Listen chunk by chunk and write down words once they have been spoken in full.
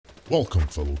Welcome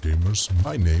fellow gamers,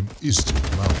 my name is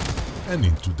Strix, and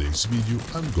in today's video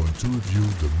I'm going to review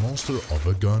the monster of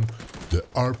a gun, the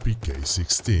RPK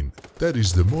 16. That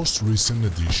is the most recent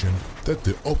addition that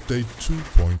the update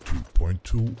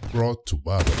 2.2.2 brought to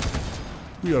Battlebit.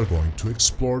 We are going to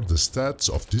explore the stats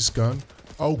of this gun,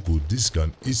 how good this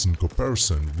gun is in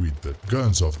comparison with the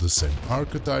guns of the same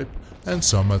archetype, and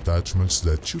some attachments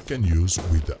that you can use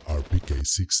with the RPK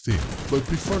 16. But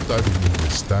before diving into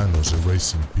Thanos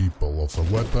erasing people of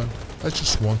a weapon, I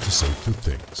just want to say two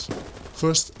things.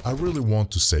 First, I really want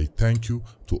to say thank you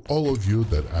to all of you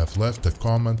that have left a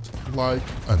comment, like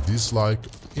and dislike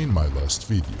in my last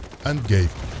video, and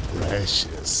gave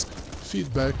precious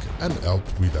feedback and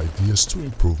helped with ideas to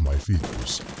improve my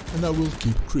videos, and I will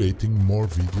keep creating more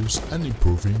videos and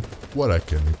improving what I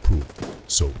can improve.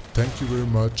 So thank you very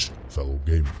much, fellow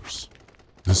gamers.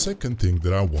 The second thing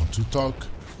that I want to talk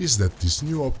is that this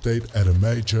new update had a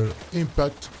major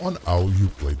impact on how you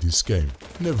play this game,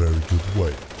 in a very good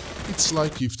way. It's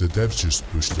like if the devs just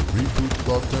pushed the reboot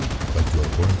button, like you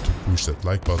are going to push that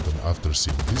like button after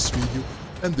seeing this video,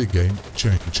 and the game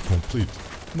changed completely.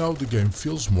 Now the game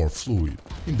feels more fluid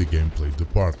in the gameplay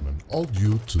department, all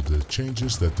due to the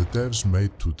changes that the devs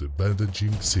made to the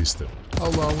bandaging system,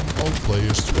 allowing all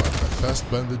players to have a fast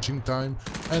bandaging time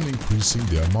and increasing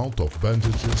the amount of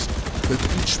bandages that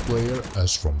each player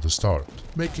has from the start,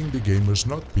 making the gamers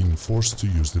not being forced to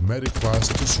use the medic class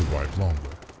to survive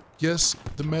longer. Yes,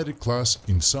 the medic class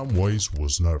in some ways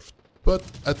was nerfed, but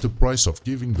at the price of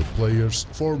giving the players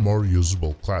 4 more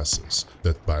usable classes,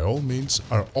 that by all means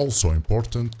are also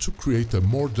important to create a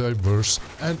more diverse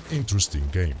and interesting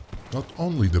game. Not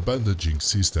only the bandaging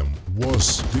system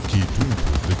was the key to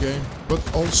improve the game,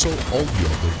 but also all the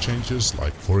other changes,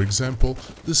 like for example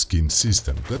the skin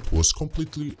system that was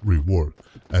completely reworked,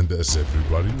 and as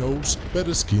everybody knows,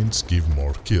 better skins give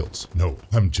more kills. No,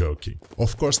 I'm joking.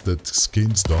 Of course that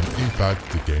skins don't impact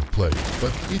the gameplay,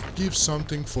 but it gives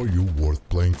something for you worth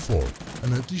playing for,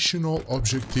 an additional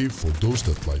objective for those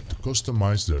that like to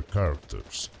customize their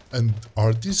characters. And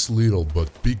are these little but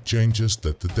big changes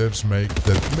that the devs make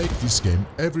that make this game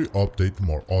every update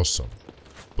more awesome.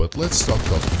 But let's start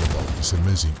talking about this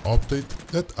amazing update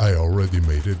that I already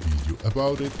made a video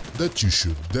about it, that you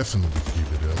should definitely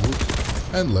give it a look.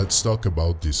 And let's talk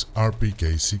about this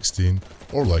RPK 16,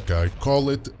 or like I call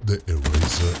it, the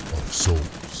Eraser of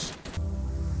Souls.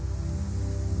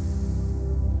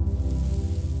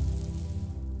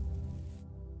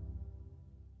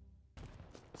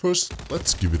 First,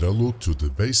 let's give it a look to the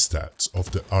base stats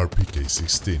of the RPK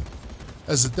 16.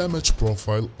 Has a damage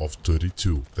profile of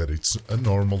 32, that is a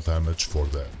normal damage for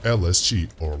the LSG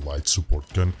or light support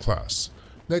gun class.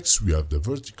 Next we have the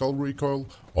vertical recoil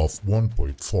of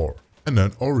 1.4 and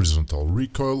an horizontal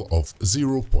recoil of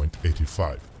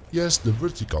 0.85. Yes, the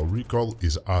vertical recoil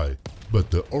is high, but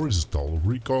the horizontal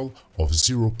recoil of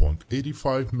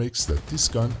 0.85 makes that this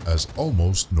gun has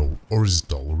almost no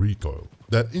horizontal recoil.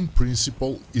 That in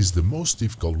principle is the most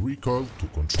difficult recoil to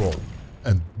control.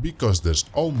 And because there's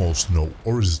almost no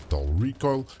horizontal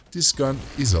recoil, this gun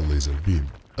is a laser beam.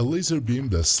 A laser beam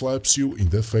that slaps you in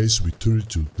the face with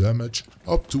 32 damage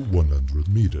up to 100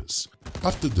 meters.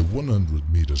 After the 100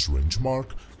 meters range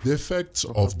mark, the effects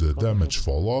of the damage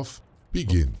fall off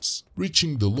begins,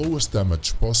 reaching the lowest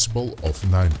damage possible of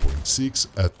 9.6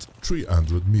 at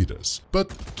 300 meters, but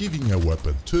giving a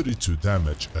weapon 32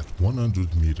 damage at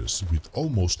 100 meters with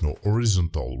almost no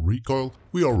horizontal recoil,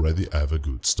 we already have a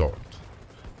good start.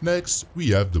 Next, we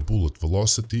have the bullet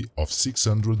velocity of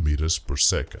 600 meters per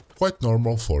second, quite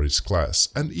normal for its class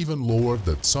and even lower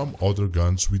than some other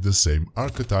guns with the same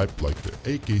archetype like the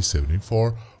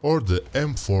AK-74 or the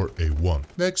M4A1.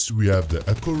 Next, we have the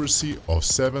accuracy of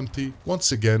 70,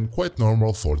 once again quite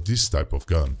normal for this type of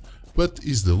gun, but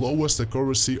is the lowest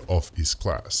accuracy of its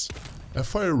class. A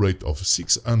fire rate of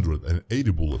 680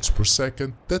 bullets per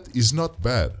second, that is not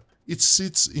bad. It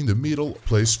sits in the middle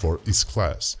place for its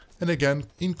class. And again,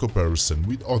 in comparison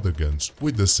with other guns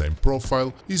with the same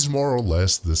profile, is more or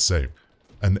less the same.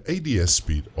 An ADS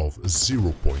speed of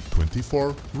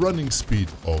 0.24, running speed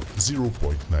of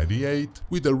 0.98,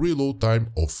 with a reload time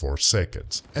of 4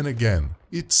 seconds. And again,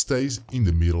 it stays in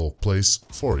the middle place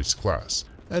for its class,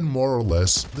 and more or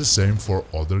less the same for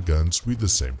other guns with the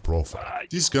same profile.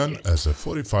 This gun has a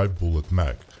 45 bullet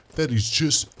mag. That is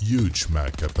just huge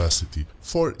mag capacity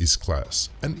for its class,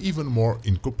 and even more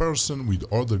in comparison with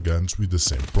other guns with the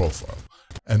same profile.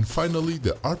 And finally,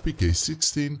 the RPK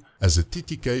 16 has a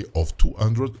TTK of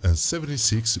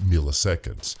 276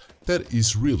 milliseconds. That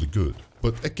is really good,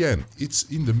 but again, it's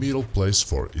in the middle place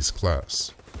for its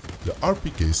class. The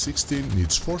RPK-16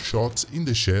 needs 4 shots in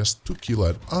the chest to kill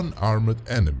an unarmed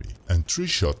enemy and 3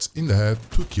 shots in the head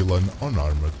to kill an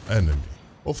unarmed enemy.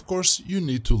 Of course, you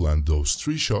need to land those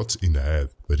 3 shots in the head,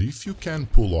 but if you can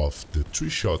pull off the 3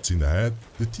 shots in the head,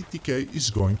 the TTK is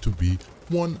going to be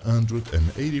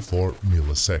 184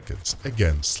 milliseconds,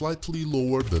 again slightly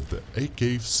lower than the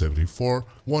AK-74,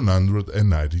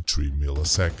 193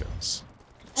 milliseconds.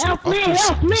 So after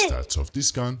seeing the stats of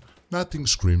this gun, nothing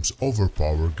screams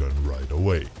overpowered gun right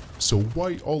away. So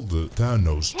why all the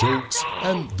Thanos jokes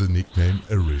and the nickname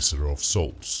Eraser of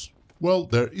Souls? Well,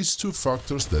 there is 2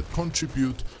 factors that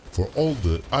contribute for all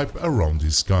the hype around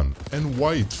this gun and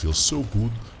why it feels so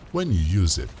good when you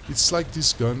use it. It's like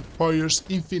this gun fires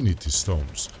infinity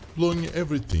stones, blowing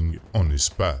everything on its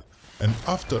path. And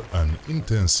after an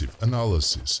intensive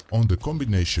analysis on the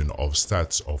combination of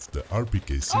stats of the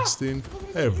RPK-16,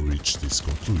 I have reached this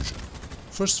conclusion.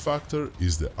 First factor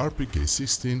is the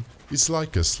RPK-16 is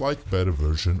like a slight better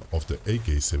version of the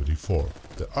AK-74.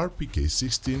 The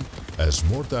RPK-16 has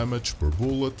more damage per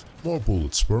bullet, more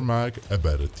bullets per mag, a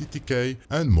better TTK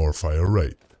and more fire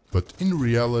rate. But in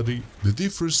reality, the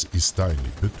difference is tiny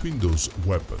between those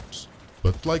weapons.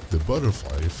 But like the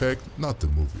butterfly effect, not the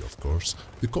movie of course,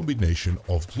 the combination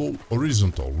of low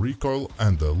horizontal recoil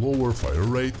and the lower fire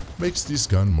rate makes this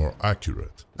gun more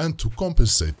accurate. And to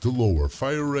compensate the lower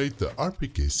fire rate, the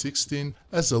RPK-16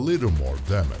 has a little more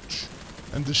damage.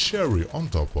 And the cherry on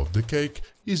top of the cake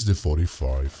is the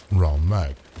 45 round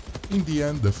mag. In the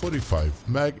end, the 45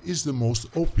 mag is the most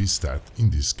OP stat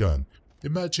in this gun.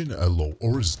 Imagine a low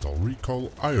horizontal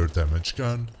recoil, higher damage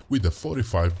gun with the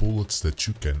 45 bullets that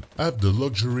you can have the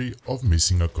luxury of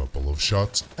missing a couple of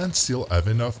shots and still have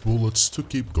enough bullets to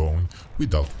keep going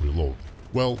without reloading.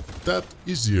 Well, that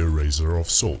is the Eraser of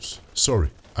Souls.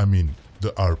 Sorry, I mean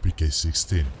the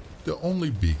RPK-16. The only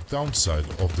big downside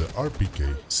of the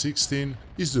RPK-16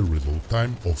 is the reload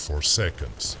time of 4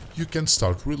 seconds. You can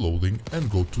start reloading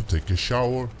and go to take a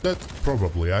shower that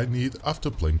probably I need after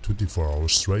playing 24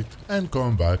 hours straight and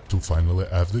come back to finally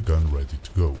have the gun ready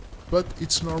to go. But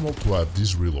it's normal to have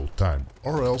this reload time,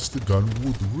 or else the gun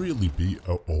would really be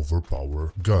an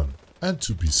overpowered gun. And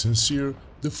to be sincere,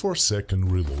 the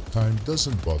 4-second reload time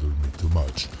doesn't bother me too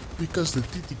much, because the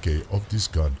TTK of this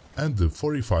gun and the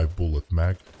 45 bullet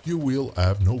mag, you will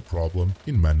have no problem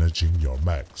in managing your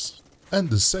mags. And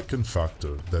the second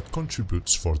factor that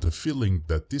contributes for the feeling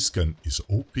that this gun is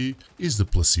OP is the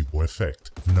placebo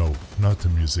effect. No, not the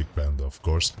music band of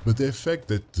course, but the effect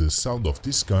that the sound of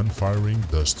this gun firing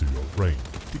does to your brain,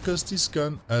 because this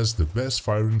gun has the best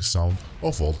firing sound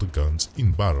of all the guns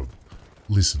in Battlebit.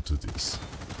 Listen to this.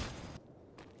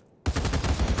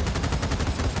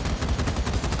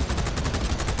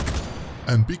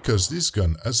 And because this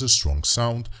gun has a strong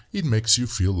sound, it makes you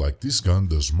feel like this gun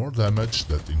does more damage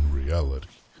than in reality.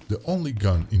 The only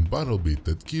gun in Battlebit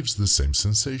that gives the same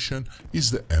sensation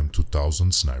is the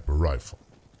M2000 sniper rifle.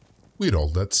 With all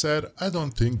that said, I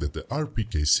don't think that the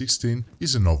RPK-16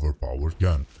 is an overpowered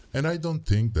gun, and I don't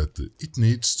think that it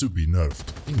needs to be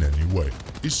nerfed in any way.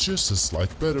 It's just a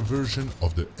slight better version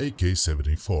of the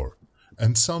AK-74,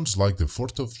 and sounds like the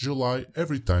 4th of July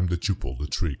every time that you pull the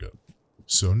trigger.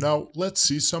 So now let's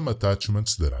see some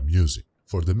attachments that I'm using.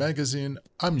 For the magazine,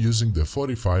 I'm using the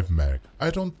 45 mag. I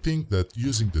don't think that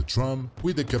using the drum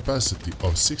with a capacity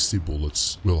of 60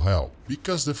 bullets will help,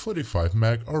 because the 45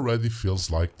 mag already feels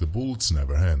like the bullets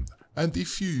never end. And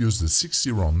if you use the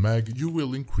 60 round mag, you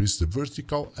will increase the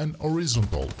vertical and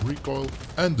horizontal recoil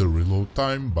and the reload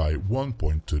time by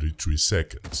 1.33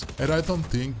 seconds. And I don't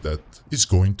think that it's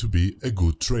going to be a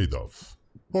good trade-off.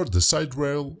 For the side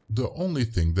rail, the only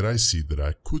thing that I see that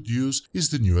I could use is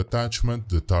the new attachment,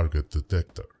 the target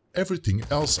detector. Everything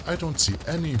else I don't see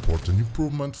any important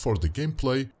improvement for the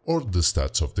gameplay or the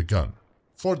stats of the gun.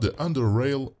 For the under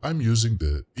rail, I'm using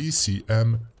the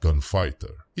BCM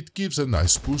Gunfighter. It gives a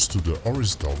nice boost to the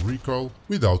horizontal recoil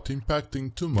without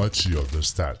impacting too much the other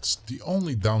stats. The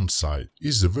only downside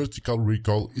is the vertical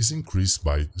recoil is increased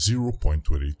by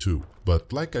 0.22.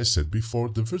 But like I said before,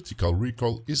 the vertical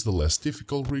recoil is the less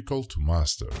difficult recoil to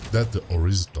master than the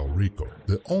horizontal recoil.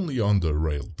 The only under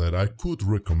rail that I could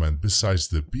recommend besides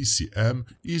the BCM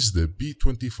is the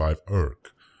B25 ERC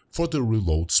for the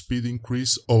reload speed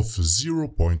increase of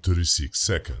 0.36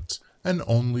 seconds. And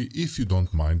only if you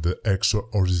don't mind the extra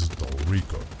horizontal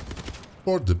recoil.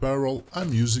 For the barrel,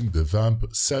 I'm using the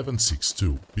Vamp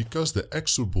 762 because the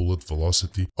extra bullet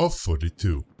velocity of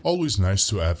 42 always nice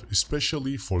to have,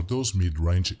 especially for those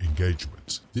mid-range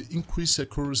engagements. The increased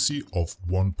accuracy of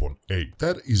 1.8,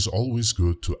 that is always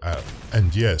good to have.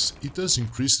 And yes, it does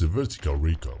increase the vertical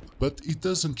recoil, but it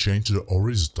doesn't change the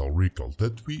horizontal recoil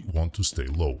that we want to stay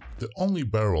low. The only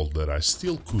barrel that I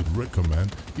still could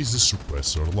recommend is the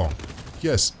suppressor long.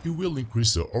 Yes, it will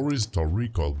increase the horizontal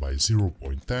recoil by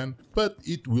 0.10, but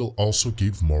it will also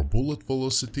give more bullet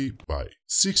velocity by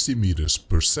 60 meters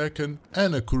per second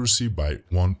and accuracy by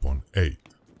 1.8.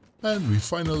 And we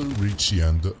finally reach the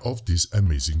end of this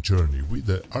amazing journey with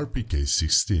the RPK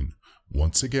 16.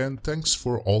 Once again, thanks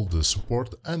for all the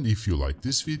support, and if you like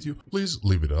this video, please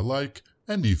leave it a like,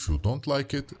 and if you don't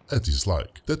like it, a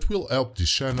dislike. That will help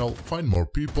this channel find more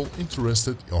people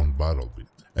interested on Battlebit.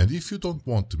 And if you don't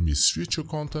want to miss future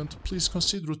content, please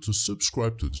consider to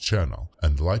subscribe to the channel.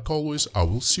 And like always, I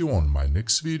will see you on my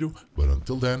next video, but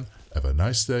until then, have a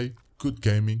nice day, good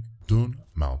gaming, Dune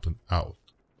Mountain out.